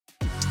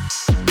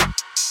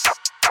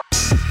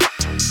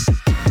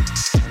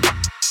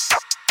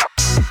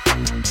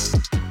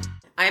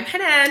I'm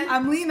Hanan.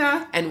 I'm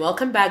Lena. And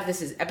welcome back.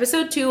 This is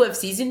episode 2 of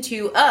season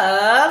 2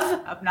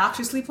 of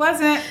Obnoxiously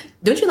Pleasant.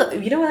 Don't you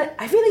you know what?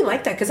 I really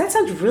like that because that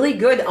sounds really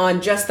good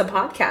on just the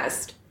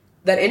podcast.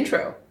 That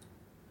intro.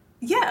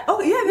 Yeah.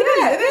 Oh, yeah.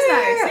 It is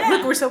nice. Yeah.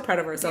 Look, we're so proud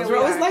of ourselves. Yeah,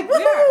 we're always like,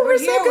 woohoo, we're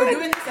so good. We're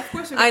doing this. Of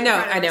course, we're I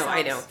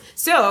know.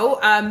 So,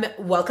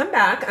 welcome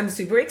back. I'm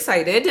super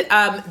excited.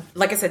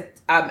 Like I said,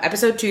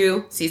 episode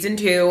 2, season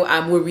 2.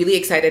 We're really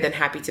excited and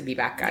happy to be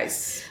back,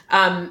 guys.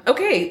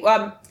 Okay.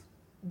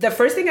 The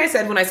first thing I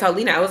said when I saw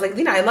Lena, I was like,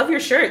 Lena, I love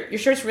your shirt. Your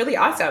shirt's really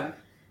awesome.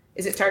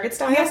 Is it Target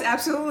style? Yes,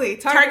 absolutely.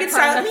 Target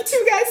style. Me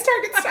too, guys.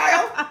 Target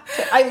style.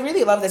 I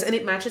really love this. And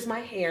it matches my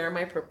hair,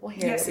 my purple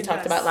hair that we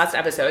talked about last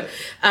episode.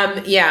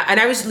 Yeah. And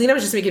Lena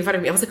was just making fun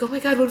of me. I was like, oh my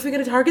God, what if we get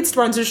a Target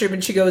sponsorship?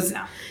 And she goes,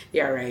 no.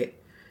 Yeah, right.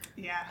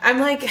 Yeah. I'm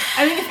like,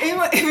 I mean,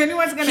 if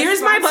anyone's going to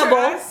here's my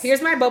bubble.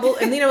 Here's my bubble.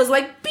 And Lena was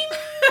like, bing.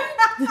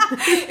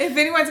 If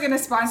anyone's going to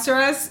sponsor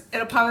us,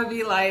 it'll probably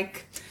be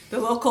like the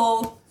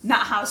local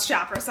not house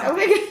shop or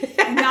something.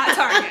 Oh not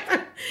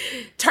Target.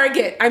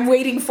 Target, I'm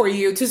waiting for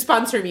you to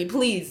sponsor me,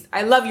 please.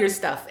 I love your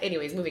stuff.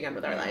 Anyways, moving on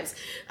with our lives.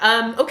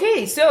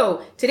 Okay,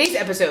 so today's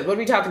episode, what are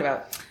we talking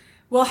about?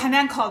 Well,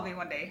 Hanan called me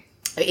one day.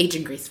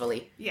 Aging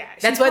gracefully. Yeah.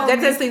 That's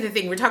the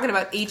thing. We're talking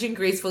about aging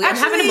gracefully. I'm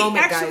having a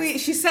moment, guys. Actually,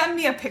 she sent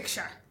me a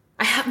picture.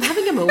 I'm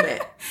having a moment.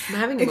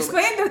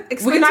 Explain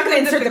We're not going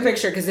to insert the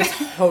picture because it's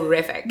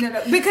horrific. No,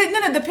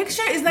 the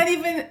picture is not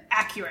even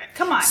accurate.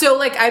 Come on.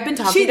 So, I've been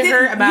talking to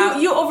her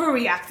about... You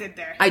overreacted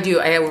there. I do.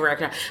 I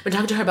overreacted. I've been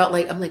talking to her about,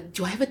 I'm like,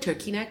 do I have a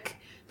turkey neck?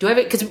 Do I have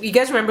it? Because you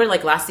guys remember,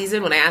 last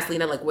season when I asked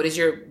Lena, what is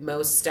your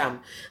most,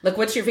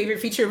 what's your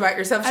favorite feature about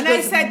yourself? She and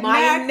goes, I said, my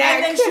neck. And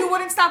then she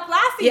wouldn't stop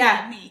laughing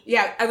at me.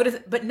 Yeah, I would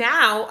have, but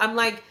now I'm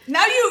like.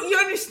 Now you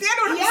understand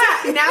what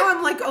I'm saying. Now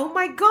I'm like, oh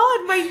my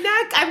God, my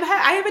neck.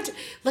 I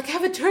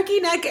have a turkey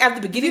neck at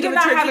the beginning of a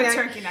turkey neck. You do not have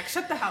a turkey neck.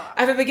 Shut the hell up.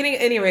 I have a beginning,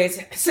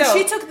 anyways. So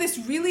she took this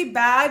really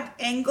bad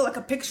angle,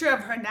 a picture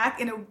of her neck,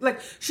 and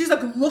she's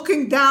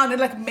looking down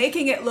and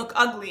making it look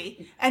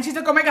ugly. And she's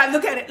like, oh my God,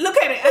 look at it. And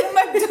I'm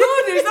like, dude,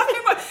 there's nothing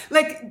wrong.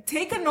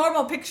 Take a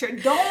normal picture.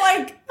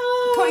 Don't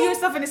put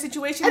yourself in a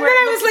situation and where... And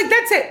then I was like,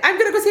 that's it. I'm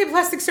going to go see a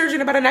plastic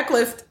surgeon about a neck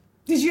lift.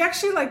 Did you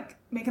actually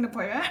make an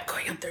appointment? I'm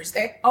going on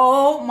Thursday.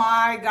 Oh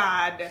my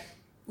God.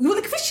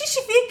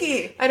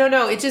 I don't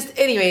know. It just,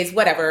 anyways,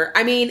 whatever.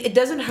 I mean, it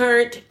doesn't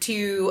hurt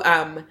to...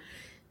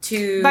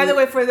 By the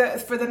way, for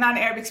the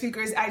non-Arabic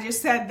speakers, I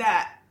just said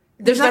that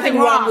there's nothing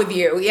wrong with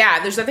you.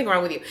 Yeah, there's nothing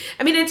wrong with you.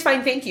 I mean, it's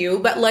fine, thank you.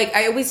 But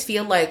I always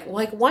feel like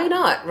why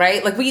not,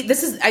 right?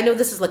 I know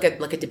this is like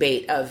a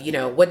debate of,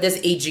 what does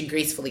aging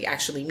gracefully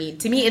actually mean?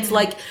 To me, it's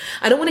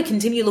I don't want to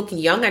continue looking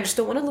young. I just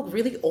don't want to look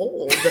really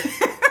old.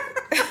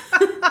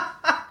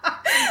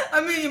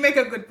 I mean, you make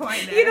a good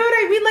point there. You know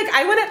what I mean?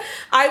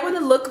 I want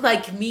to look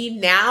like me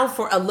now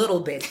for a little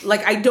bit.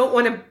 I don't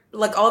want to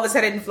all of a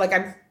sudden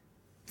I'm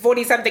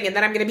 40 something and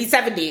then I'm going to be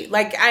 70.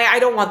 I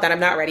don't want that.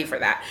 I'm not ready for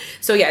that.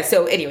 So yeah.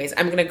 So anyways,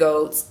 I'm going to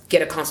go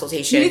get a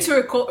consultation. You need to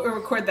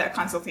record that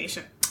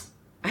consultation.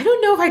 I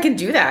don't know if I can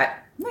do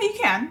that. No, you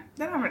can.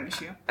 That's not an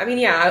issue. I mean,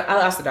 yeah,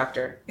 I'll ask the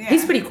doctor. Yeah.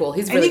 He's pretty cool.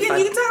 He's really fun.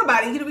 You can talk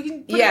about it. We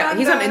can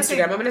he's on Instagram.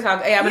 Thing. I'm going to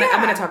talk. I'm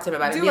going to talk to him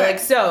about it. And be like,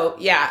 so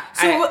yeah.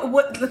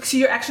 So so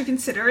you're actually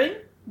considering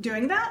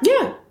doing that?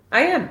 Yeah,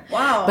 I am.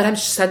 Wow. But I'm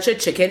such a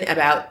chicken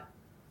about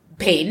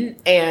pain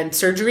and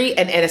surgery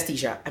and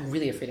anesthesia. I'm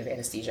really afraid of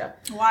anesthesia.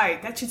 Why?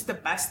 That's just the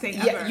best thing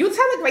ever. Yeah, you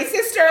sound like my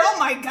sister. Oh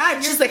my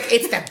God. She's like,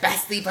 it's the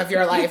best sleep of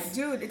your life.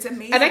 Dude, it's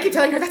amazing. And I keep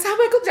telling her, that's how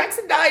Michael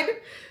Jackson died.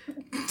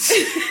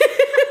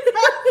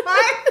 Oh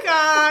my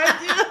God.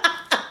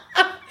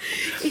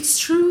 It's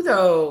true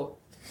though.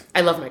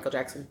 I love Michael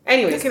Jackson.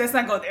 Anyways. Okay, let's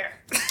not go there.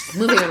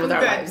 Moving on with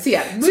our lives.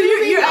 Yeah. So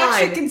you're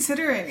actually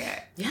considering it?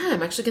 Yeah,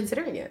 I'm actually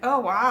considering it.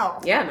 Oh,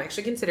 wow. Yeah, I'm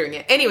actually considering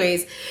it.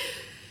 Anyways.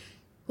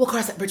 We'll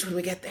cross that bridge when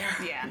we get there.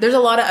 Yeah. There's a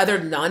lot of other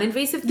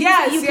non-invasive things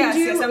that you can do.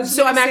 Yes,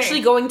 so I'm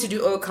actually going to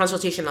do a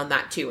consultation on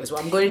that too as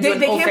well. I'm going to do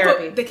an old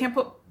therapy. They can't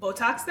put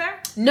Botox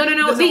there? No.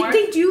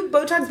 They do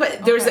Botox,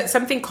 but there's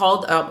something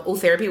called O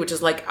therapy, which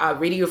is like a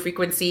radio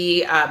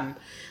frequency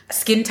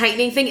skin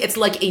tightening thing. It's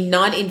like a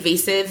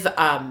non-invasive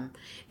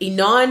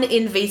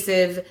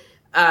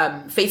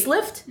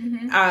facelift,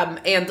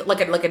 and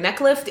like a neck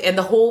lift, and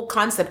the whole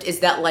concept is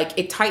that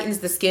it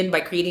tightens the skin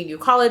by creating new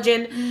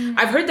collagen.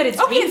 I've heard that it's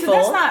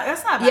painful. So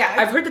that's not bad. Yeah,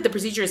 I've heard that the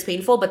procedure is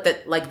painful, but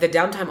that the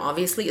downtime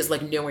obviously is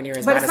nowhere near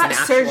as bad as an actual. But it's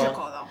not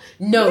surgical though.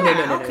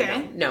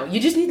 No.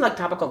 You just need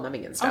topical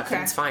numbing and stuff,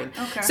 and it's fine.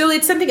 Okay. So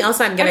it's something else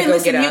I'm gonna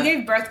get. You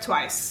gave birth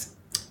twice.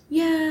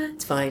 Yeah,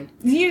 it's fine.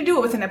 You didn't do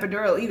it with an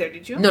epidural either,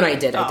 did you? No, I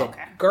did. I did.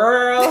 Okay.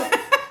 Girl.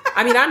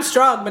 I mean, I'm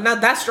strong, but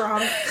not that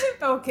strong.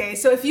 Okay,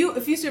 so if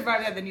you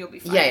survive that, then you'll be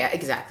fine. Yeah,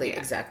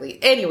 exactly.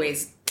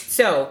 Anyways,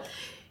 so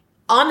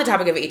on the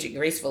topic of aging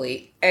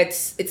gracefully,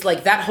 it's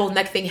like that whole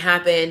neck thing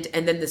happened,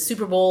 and then the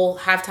Super Bowl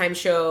halftime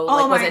show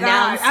was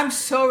announced. I'm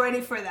so ready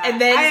for that.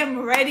 And then I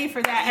am ready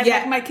for that. And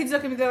like my kids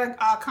look at me, they're like,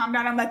 calm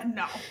down. I'm like,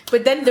 no.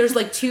 But then there's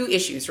like two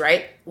issues,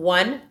 right?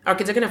 One, our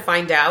kids are gonna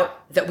find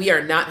out that we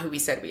are not who we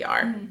said we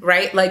are,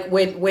 right? Like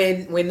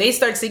when they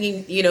start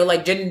singing,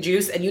 like gin and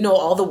juice, and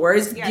all the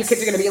words, your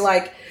kids are gonna be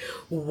like,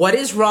 what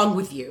is wrong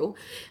with you?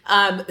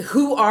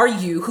 Who are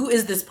you? Who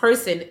is this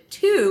person?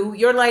 Two,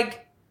 you're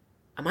like,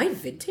 am I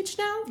vintage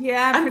now?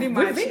 Yeah, pretty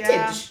much. We're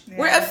vintage. Yeah.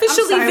 We're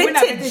officially vintage. We're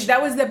not vintage.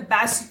 That was the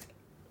best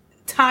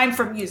time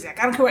for music.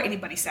 I don't care what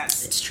anybody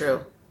says. It's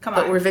true. Come on.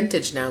 But we're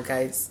vintage now,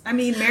 guys. I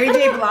mean, Mary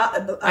J.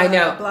 Blige. I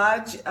know.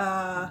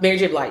 Blige. Mary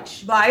J.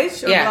 Blige.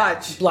 Blige or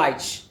Blige?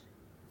 Blige.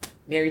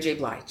 Mary J.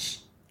 Blige.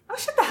 Oh,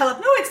 shut the hell up.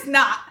 No, it's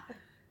not.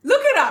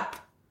 Look it up.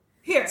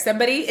 Here.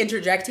 Somebody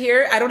interject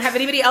here. I don't have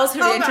anybody else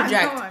here to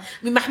interject. I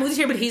mean, Mahmoud is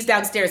here, but he's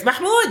downstairs.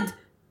 Mahmoud!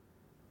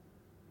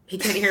 He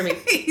can't hear me.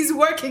 He's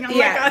working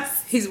unlike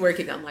us. He's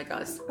working unlike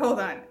us. Hold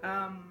on.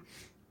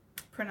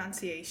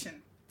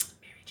 Pronunciation.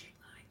 Mary J.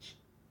 Blige.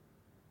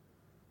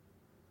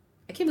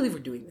 I can't believe we're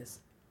doing this.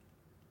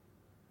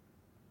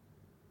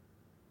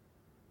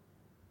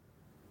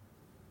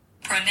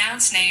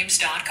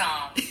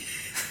 Pronouncenames.com.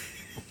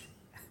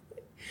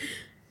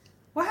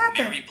 What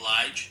happened? Mary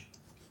Blige.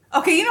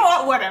 Okay, you know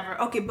what?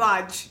 Whatever. Okay,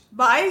 Blige.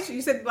 Blige?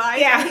 You said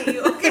Blige? Yeah.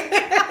 Okay.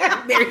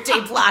 Mary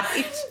J.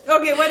 Blige.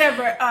 Okay,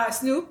 whatever.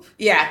 Snoop.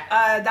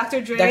 Yeah.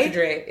 Dr. Dre. Dr.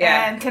 Dre,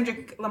 yeah. And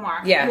Kendrick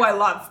Lamar. Yeah. Who I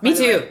love. Me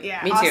too.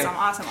 Yeah. Me too.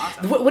 Awesome.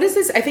 What is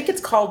this? I think it's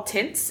called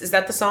Tints. Is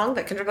that the song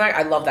that Kendrick Lamar?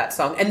 I love that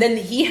song. And then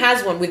he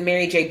has one with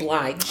Mary J.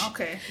 Blige.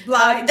 Okay.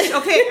 Blige.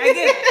 Okay, I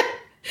get it.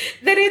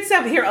 Then it's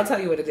here. I'll tell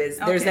you what it is.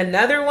 There's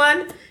another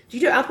one. Do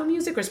you do Apple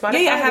Music or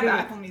Spotify? Yeah, I have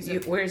Apple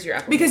Music. Where's your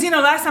Apple? Because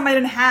last time I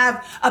didn't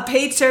have a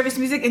paid service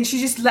music, and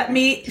she just let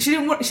me. She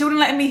wouldn't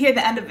let me hear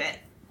the end of it.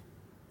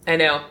 I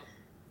know.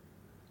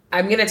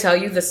 I'm gonna tell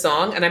you the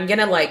song, and I'm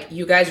gonna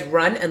you guys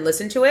run and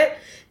listen to it,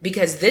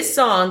 because this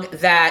song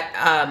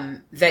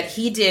that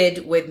he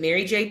did with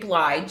Mary J.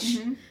 Blige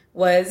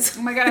was.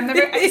 Oh my god! I've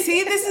never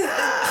see. This is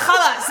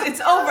khalas.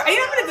 It's over. I'm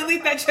gonna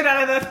delete that shit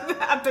out of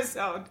the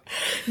episode.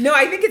 No,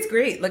 I think it's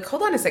great.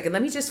 Hold on a second.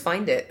 Let me just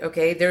find it.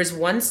 Okay, there's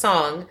one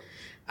song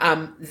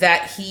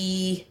that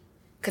he.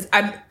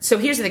 So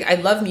here's the thing. I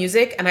love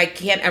music, and I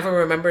can't ever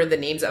remember the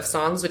names of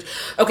songs.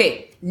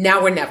 Now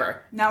or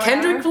never.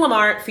 Kendrick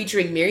Lamar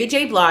featuring Mary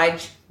J.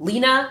 Blige.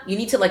 Lena, you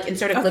need to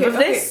insert a clip of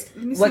this.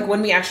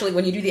 When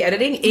you do the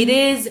editing, it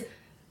is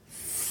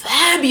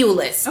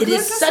fabulous. Okay, it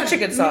is such a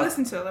good song. Let me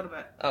listen to it a little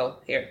bit. Oh,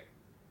 here.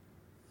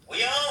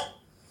 We on?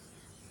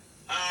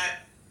 Alright.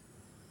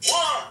 1,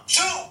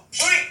 2,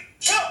 3,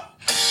 go!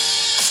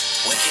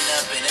 Waking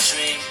up in a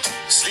dream,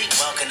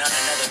 sleepwalking on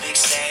another big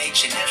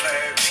stage. You never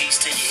heard peace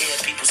till you hear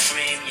people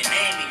scream your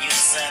name, and you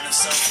sound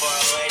so far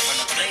away from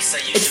the place I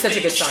used It's such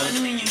a good song.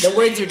 The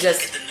words are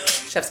just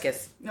chef's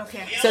kiss.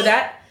 Okay. So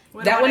that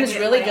one is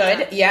really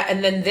good. Yeah,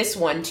 and then this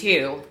one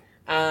too.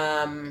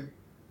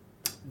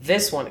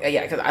 This one,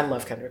 because I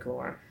love Kendrick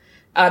Lamar.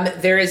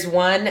 There is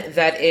one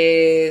that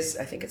is,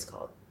 I think it's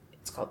called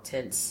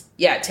Tints.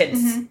 Yeah,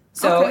 Tints. Mm-hmm.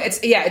 So it's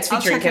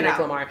featuring Kendrick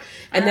Lamar.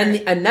 And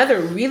then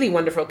another really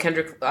wonderful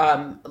Kendrick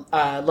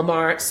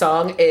Lamar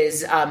song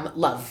is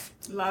Love.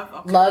 Love.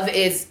 Okay. Love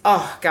is,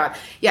 oh god,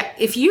 yeah.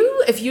 If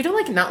you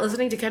don't not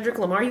listening to Kendrick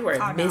Lamar, you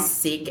are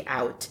missing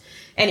out.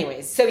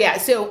 Anyways, so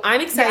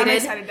I'm excited. Yeah, I'm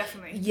excited,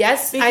 definitely.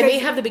 Yes, I may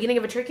have the beginning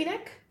of a turkey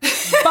neck,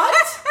 but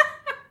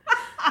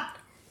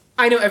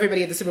I know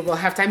everybody at the Super Bowl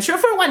halftime show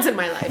for once in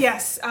my life.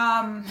 Yes.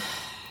 And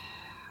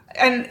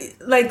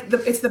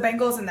it's the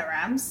Bengals and the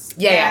Rams.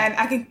 Yeah. And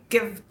I could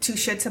give two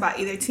shits about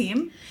either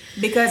team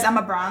because I'm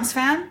a Browns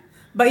fan.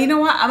 But you know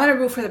what? I'm gonna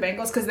root for the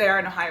Bengals because they are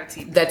an Ohio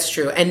team. That's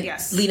true. And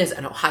Lena's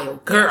an Ohio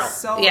girl. Yes,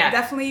 so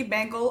definitely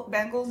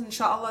Bengals,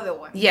 inshallah, they'll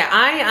win. Yeah,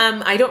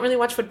 I don't really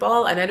watch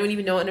football, and I don't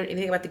even know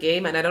anything about the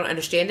game, and I don't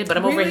understand it. But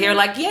I'm over here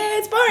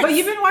it's Barnes. But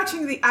you've been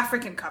watching the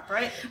African Cup,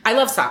 right? I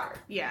love soccer.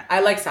 Yeah, I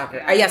like soccer.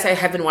 Yeah. Yes, I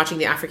have been watching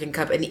the African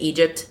Cup, and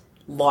Egypt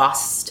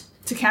lost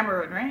to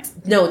Cameroon, right?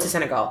 No, to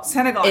Senegal.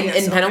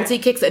 In penalty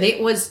kicks, and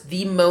it was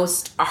the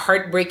most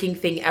heartbreaking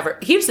thing ever.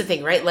 Here's the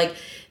thing, right?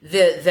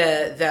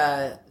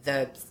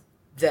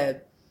 The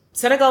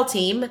Senegal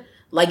team,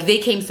 they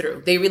came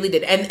through. They really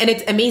did. And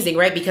it's amazing,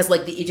 right? Because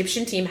the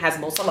Egyptian team has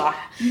Mo Salah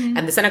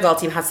and the Senegal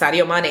team has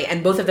Sadio Mane,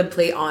 and both of them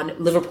play on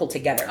Liverpool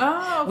together.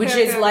 Oh, okay, which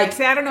is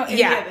See, I don't know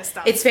any of this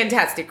stuff. It's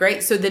fantastic,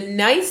 right? So the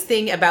nice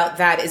thing about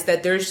that is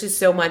that there's just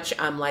so much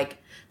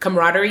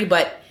camaraderie,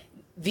 but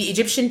the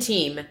Egyptian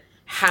team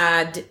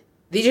had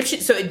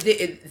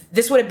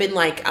this would have been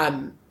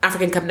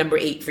African Cup number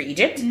 8 for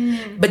Egypt,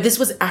 but this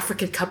was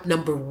African Cup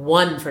number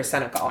 1 for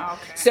Senegal. Oh,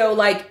 okay. So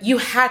you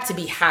had to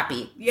be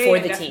happy for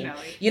the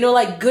definitely.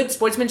 team. Good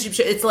sportsmanship.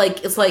 It's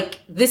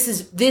this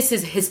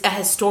is a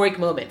historic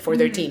moment for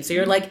their team. So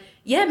you're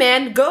yeah,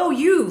 man, go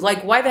you.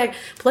 Why the heck?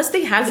 Plus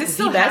they have Is it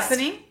still best.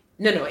 happening?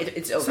 No,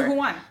 it's over. So who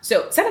won?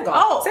 So Senegal.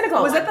 Oh,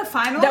 Senegal was won. that the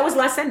final? That was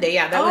last Sunday.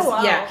 Yeah, that Oh, was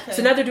wow, yeah. okay.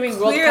 So now they're doing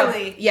World Cup.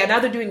 Clearly. Yeah, now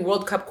they're doing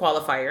World Cup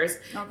qualifiers.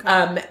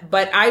 Okay.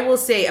 But I will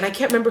say, and I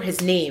can't remember his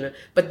name,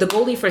 but the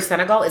goalie for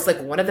Senegal is like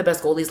one of the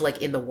best goalies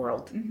like in the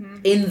world,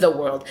 in the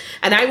world.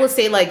 And I will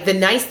say, like the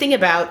nice thing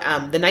about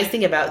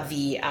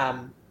the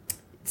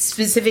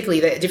specifically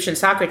the Egyptian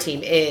soccer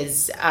team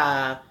is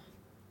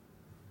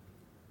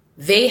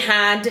they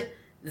had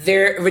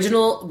their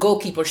original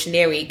goalkeeper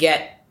Shineri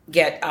get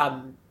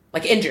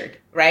like injured,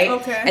 right?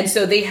 Okay. And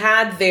so they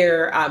had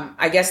their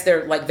I guess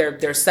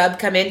their sub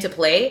come in to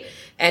play,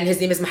 and his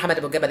name is Mohamed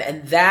Abu Gabad,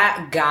 and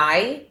that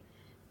guy,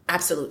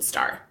 absolute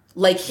star.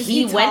 Like he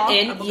he went tall,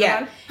 in, Abu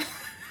yeah. Gabad?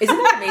 Isn't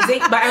that amazing?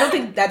 But I don't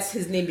think that's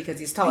his name because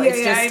he's tall. Yeah, It's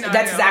yeah, just I know,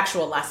 that's I his know.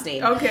 actual last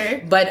name.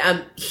 Okay. But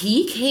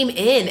he came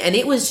in and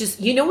it was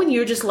just, you know, when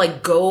you're just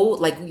like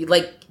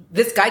like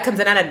this guy comes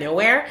in out of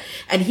nowhere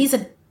and he's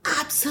an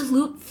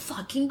absolute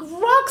fucking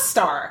rock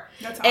star.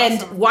 That's And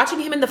awesome. watching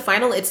him in the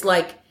final, it's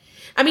like,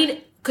 I mean,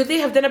 could they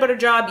have done a better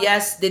job?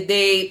 Yes. Did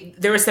they?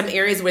 There were some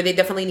areas where they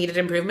definitely needed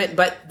improvement,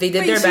 but they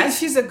did their best.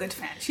 She's a good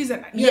fan. You're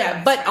a Yeah,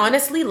 nice but fan.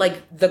 honestly,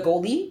 like the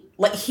goalie,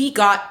 like he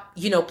got,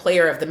 you know,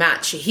 player of the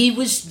match. He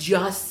was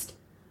just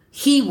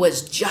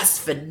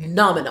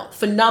phenomenal.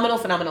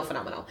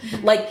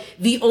 Mm-hmm. Like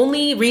the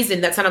only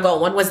reason that Senegal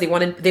won was they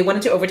went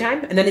into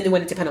overtime and then they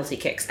went into penalty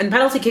kicks. And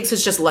penalty kicks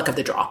is just luck of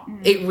the draw.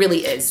 Mm-hmm. It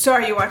really is. So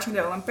are you watching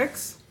the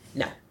Olympics?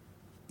 No.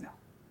 No.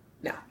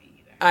 No.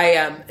 Me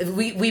either.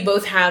 We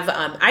both have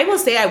I will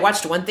say I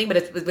watched one thing, but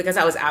it's because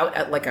I was out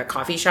at like a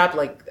coffee shop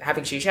like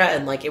having shisha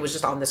and like it was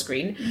just on the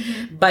screen.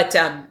 Mm-hmm. But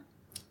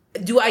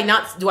do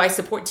I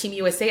support Team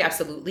USA?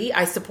 Absolutely.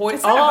 I support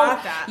It's not all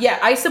about that. Yeah,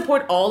 I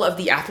support all of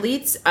the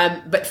athletes.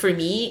 But for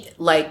me,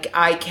 like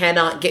I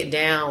cannot get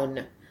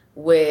down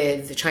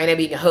with China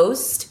being a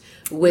host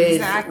with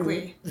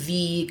Exactly.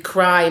 the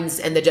crimes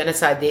and the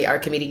genocide they are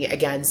committing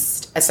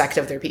against a sect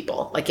of their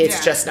people. Like it's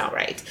Yeah. just not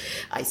right.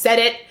 I said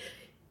it.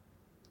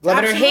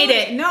 Love it or hate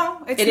it. Absolutely.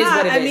 No, it's It is not.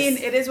 what it I is.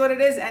 mean, it is what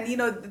it is. And, you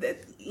know,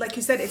 like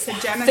you said, it's a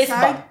bump.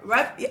 genocide.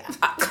 Right? Yeah.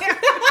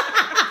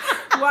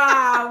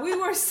 Wow, we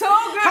were so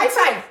good. High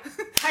five.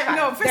 High five.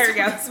 No, first There we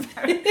go. of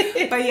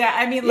all, but yeah,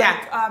 I mean, Yeah.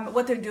 like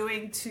what they're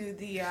doing to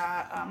the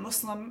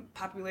Muslim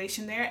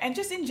population there, and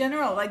just in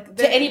general, like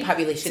To any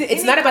population. to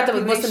It's any not about the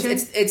population.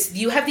 Muslims. It's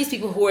you have these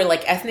people who are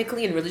like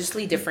ethnically and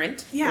religiously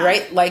different. Yeah.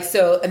 Right? Like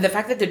so and the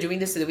fact that they're doing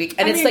this to the weak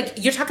and I it's mean-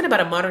 like you're talking about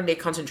a modern day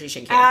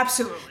concentration camp.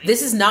 Absolutely.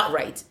 This is not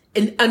right.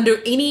 In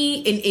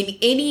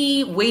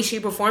any way,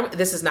 shape, or form,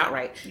 this is not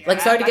right. Yeah, like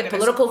sorry to I'm not get gonna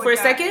political for a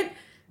support that. second,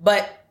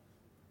 but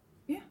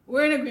Yeah,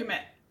 we're in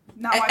agreement.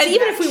 Not and watching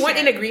even that if we weren't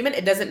in shit. agreement,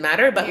 it doesn't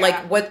matter. But Yeah.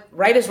 like what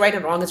right is right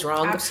and wrong is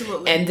wrong.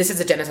 Absolutely. And this is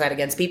a genocide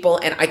against people,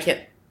 and I can't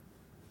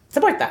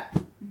support that.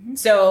 Mm-hmm.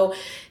 So,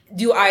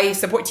 do I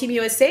support Team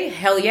USA?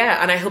 Hell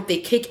yeah! And I hope they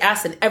kick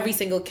ass in every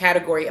single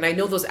category. And I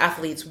know those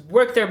athletes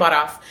work their butt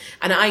off,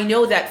 and I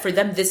know that for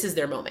them, this is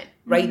their moment,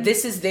 right?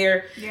 This is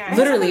their Mm-hmm. Yeah, it has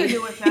literally something to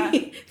do with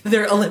that.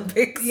 their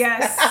Olympics.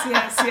 Yes,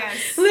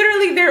 yes.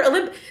 Literally, their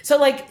Olymp. So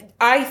like,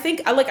 I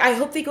think I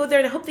hope they go there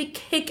and I hope they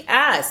kick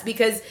ass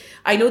because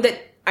I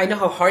know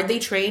how hard they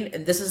train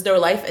and this is their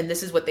life and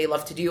this is what they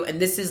love to do and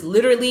this is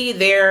literally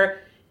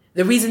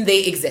the reason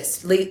they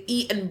exist. They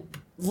eat and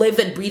live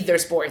and breathe their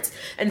sports,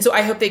 and so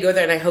I hope they go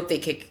there and I hope they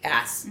kick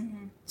ass.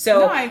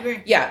 So No, I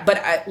agree. Yeah, but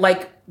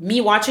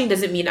me watching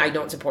doesn't mean I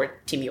don't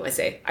support Team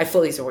USA. I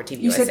fully support Team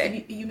You USA.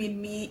 said you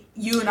mean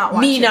you not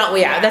watching. Me not,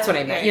 yeah, that's what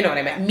I meant. Yeah, You know yeah,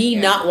 what I meant. yeah, Me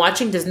yeah. not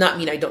watching does not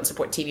mean I don't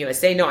support Team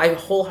USA. No, I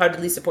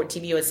wholeheartedly support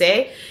Team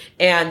USA.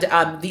 And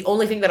the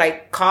only thing that I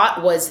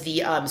caught was the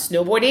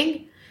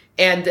snowboarding,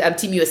 and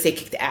Team USA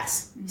kicked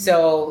ass. Mm-hmm.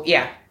 So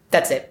yeah,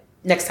 that's it.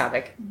 Next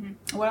topic.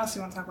 What else do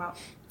you want to talk about?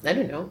 I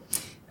don't know.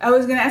 I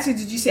was gonna ask you,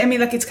 did you see? I mean,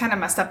 like it's kind of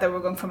messed up that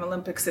we're going from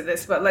Olympics to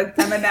this, but like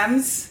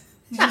M&Ms.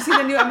 Did you see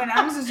the new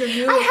M&Ms? Is your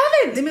new? I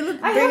haven't. Let me look.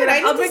 I bring haven't. it up. I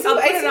need I'll to bring- see- I'll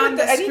I put see it what on the-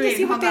 the I need to screen.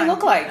 see what Hold they on.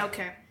 look like.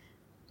 Okay.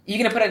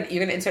 You're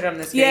gonna insert it on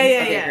the screen. Yeah,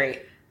 yeah, Okay, yeah.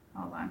 great.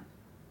 Hold on.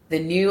 The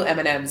new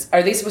M&Ms.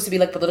 Are they supposed to be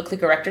like politically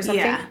correct or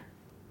something? Yeah.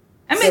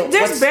 I mean, So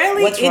there's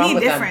barely what's wrong any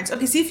with them? difference.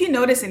 Okay, see if you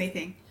notice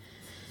anything.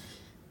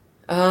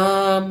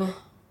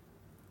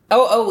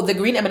 Oh, the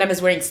green M&M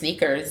is wearing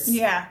sneakers.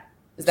 Yeah.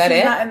 Is that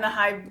She's it? not in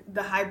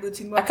the high boots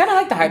anymore. I kinda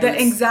like the high The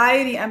boots.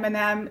 anxiety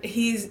M&M,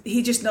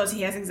 he just knows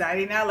he has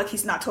anxiety now. Like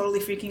he's not totally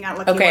freaking out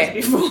like Okay.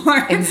 he was before.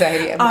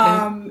 Anxiety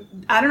M&M.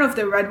 I don't know if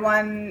the red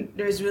one,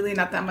 there's really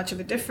not that much of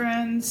a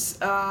difference.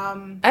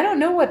 I don't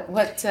know what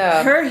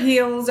Her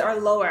heels are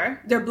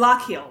lower. They're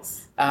block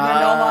heels. They're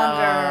no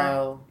longer.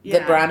 Oh, the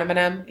Yeah. brown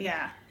M&M.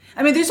 Yeah.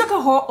 I mean, there's like a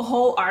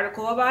whole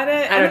article about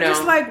it. I and don't I'm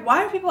just know. like,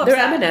 why are people They're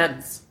upset?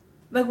 M&Ms.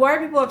 Like, why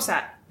are people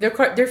upset?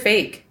 They're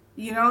fake.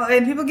 You know,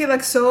 and people get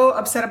like so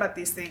upset about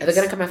these things. Are they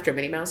gonna come after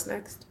Minnie Mouse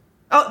next?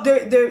 Oh,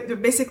 they're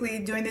basically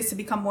doing this to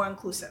become more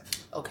inclusive.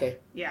 Okay.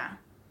 Yeah.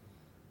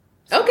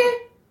 Okay.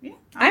 Yeah,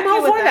 I'm okay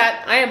all with for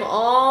that. I am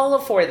all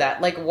for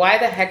that. Like, why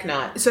the heck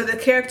not? So the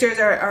characters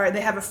are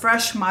they have a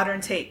fresh,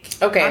 modern take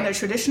on their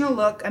traditional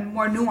look and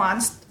more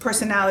nuanced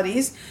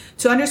personalities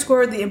to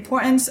underscore the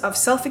importance of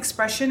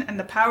self-expression and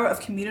the power of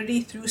community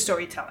through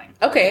storytelling.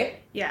 Okay.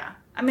 Yeah.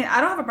 I mean, I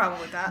don't have a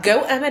problem with that.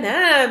 Go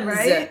M&Ms.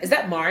 Right? Is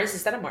that Mars?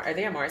 Is that a Mars? Are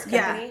they a Mars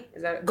company? Yeah.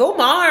 Is that Go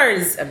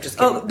Mars? I'm just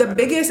kidding. Oh, the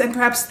biggest and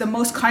perhaps the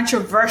most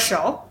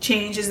controversial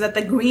change is that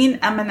the green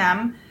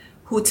M&M,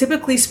 who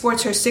typically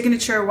sports her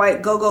signature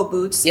white go-go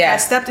boots,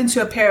 has stepped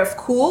into a pair of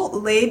cool,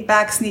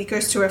 laid-back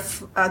sneakers to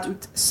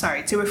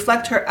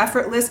reflect her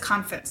effortless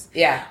confidence.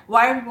 Yeah.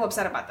 Why are people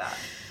upset about that?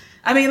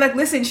 I mean, like,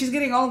 listen, she's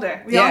getting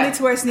older. We all need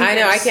to wear sneakers. I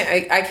know.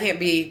 I can't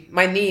be.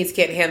 My knees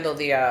can't handle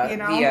the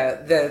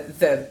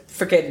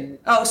freaking.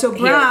 Oh, so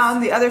heels. Brown,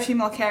 the other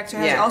female character,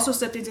 has also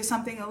stepped into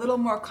something a little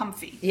more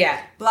comfy.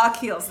 Yeah. Block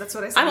heels. That's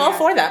what I said. I'm all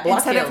for that. Block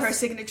instead heels. of her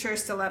signature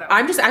stiletto.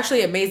 I'm just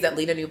actually amazed that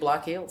Lena knew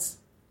block heels.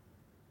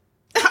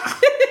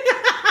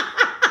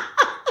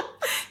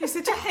 You're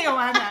such a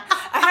Haywana.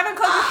 I haven't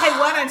called you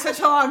Haywana in such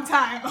a long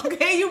time.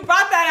 Okay, you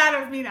brought that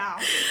out of me now.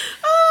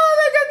 Oh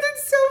my god,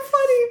 that's so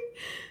funny.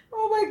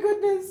 Oh my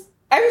goodness.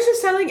 I was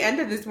just telling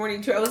Enda this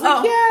morning too. I was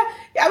like,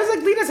 I was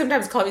like, Lena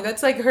sometimes call me.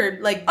 That's like her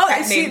like. Oh,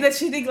 is she that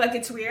she think like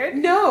it's weird?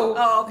 No.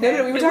 Oh, okay.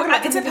 No. We were talking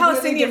about it's a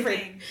Palestinian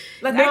thing.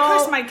 Like no, I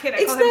curse my kid.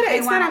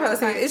 It's not a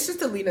Palestinian. It's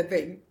just a Lena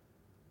thing.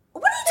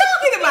 What are you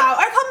talking about?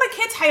 I call my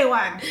kids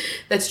Haywan.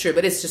 That's true,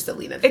 but it's just a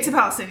Lena thing. It's a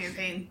Palestinian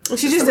thing.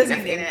 She just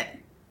doesn't get it.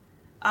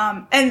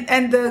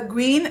 And the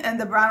green and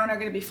the brown one are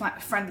going to be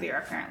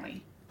friendlier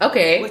apparently.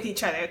 Okay. With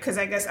each other, because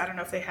I guess I don't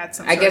know if they had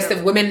some. I guess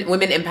the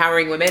women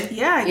empowering women.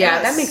 Yeah, I yeah,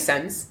 guess. that makes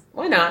sense.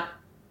 Why not?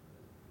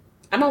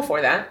 I'm all for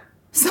that.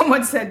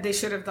 Someone said they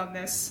should have done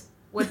this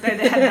with they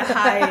had the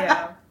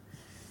high.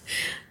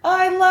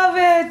 I love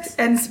it.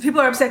 And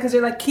people are upset because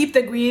they're like, keep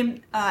the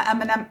green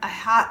M&M a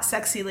hot,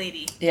 sexy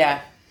lady.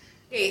 Yeah.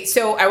 Okay,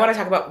 so I want to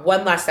talk about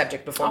one last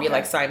subject before we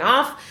sign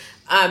off.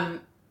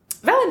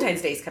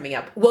 Valentine's Day is coming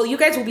up. Well, you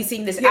guys will be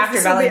seeing this after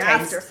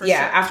Valentine's.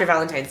 After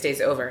Valentine's Day is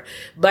over.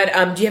 But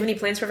do you have any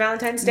plans for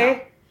Valentine's Day?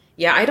 No.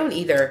 Yeah, I don't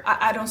either.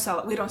 I don't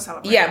celebrate. We don't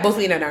celebrate. Yeah, both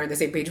Lena and I are on the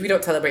same page. We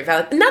don't celebrate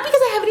Valentine's. Not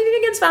because I have anything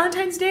against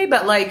Valentine's Day,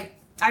 but like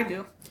I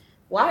do.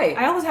 Why?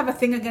 I always have a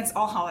thing against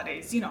all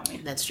holidays. You know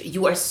me. That's true.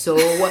 You are so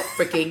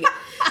freaking.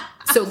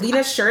 So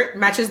Lena's shirt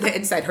matches the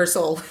inside her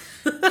soul.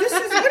 This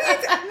is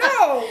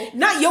no,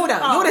 not Yoda.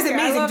 Yoda's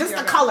amazing. Just Yoda.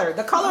 The color.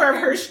 The color of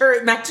her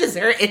shirt matches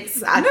her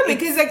inside. No,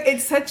 because like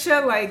it's such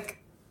a like.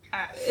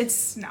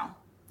 It's no.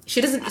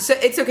 She doesn't. So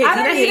it's okay. I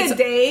don't need a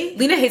day.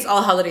 Lena hates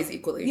all holidays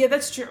equally. Yeah,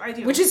 that's true. I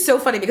do. Which is so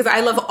funny because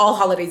I love all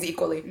holidays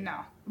equally. No,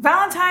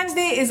 Valentine's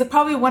Day is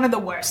probably one of the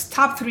worst,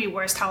 top 3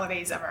 worst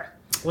holidays ever.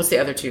 What's the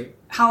other 2?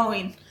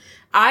 Halloween.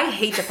 I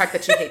hate the fact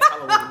that she hates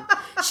Halloween.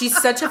 She's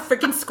such a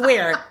freaking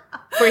square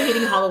for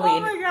hating Halloween. Oh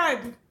my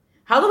god.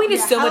 Halloween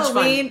is so much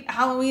fun.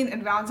 Halloween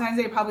and Valentine's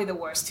Day are probably the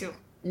worst too.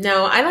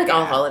 No, I like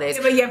all holidays.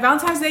 Yeah, but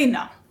Valentine's Day,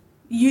 no.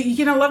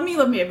 You're gonna love me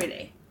every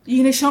day.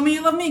 You're gonna show me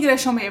you love me, you're gonna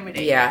show me every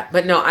day. Yeah,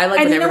 but no, I like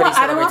and when you know everybody what?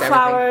 I don't want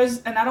celebrates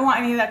flowers, and I don't want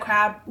any of that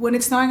crap. When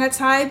it's snowing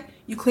outside,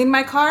 you clean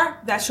my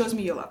car, that shows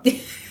me you love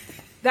me.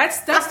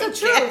 That's the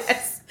truth.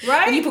 Yes.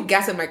 Right? And you put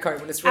gas in my car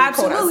when it's really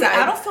cold outside.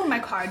 I don't fill my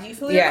car. Do you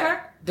fill your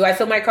car? Do I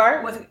fill my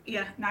car? No,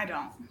 I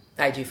don't.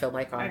 I do fill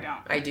my car. I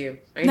don't. I do.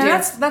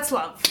 That's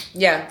love.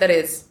 Yeah, that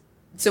is.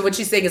 So what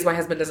she's saying is my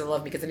husband doesn't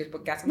love me because I need to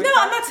put gas in my car?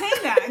 No, I'm not saying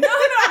that. No,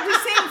 I'm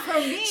just saying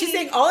for me. She's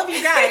saying all of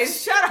you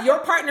guys, shut up. Your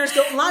partners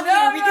don't love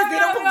you because they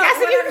don't put gas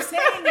in your car.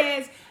 What I'm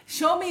saying is,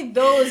 show me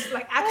those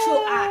like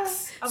actual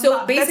acts of so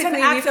love.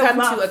 basically, we've come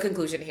to a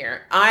conclusion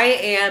here. I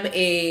am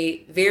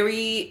a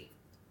very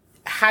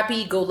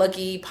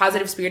happy-go-lucky,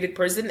 positive-spirited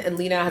person, and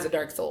Lena has a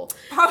dark soul.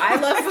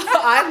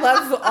 I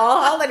love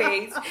all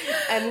holidays,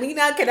 and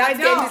Lena cannot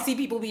stand to see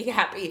people be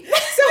happy.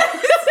 So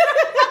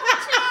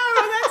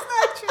that's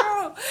not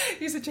true.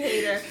 You're such a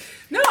hater.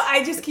 No,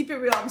 I just keep it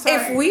real. I'm sorry.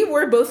 If we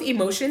were both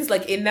emotions,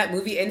 like in that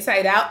movie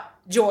Inside Out,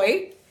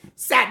 joy,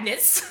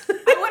 sadness.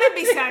 I wouldn't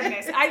be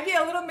sadness. I'd be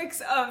a little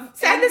mix of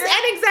sadness anger.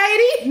 and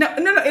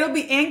anxiety. No. It'll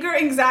be anger,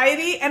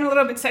 anxiety, and a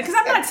little bit sad. Because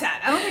I'm not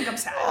sad. I don't think I'm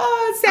sad.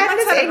 Oh,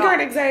 sadness, anger,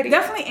 and anxiety.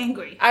 Definitely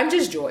angry. I'm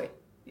just joy.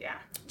 Yeah.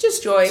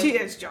 Just joy. She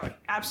is joy.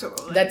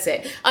 Absolutely. That's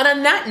it. And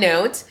on that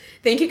note,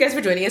 thank you guys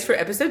for joining us for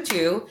episode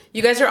 2.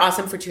 You guys are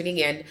awesome for tuning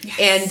in. Yes.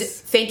 And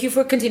thank you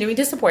for continuing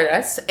to support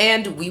us.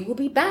 And we will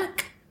be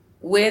back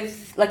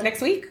with like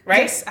next week,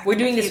 right? Yes. We're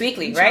doing this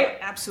weekly, right?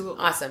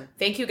 Absolutely. Awesome.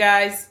 Thank you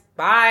guys.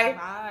 Bye.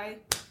 Bye.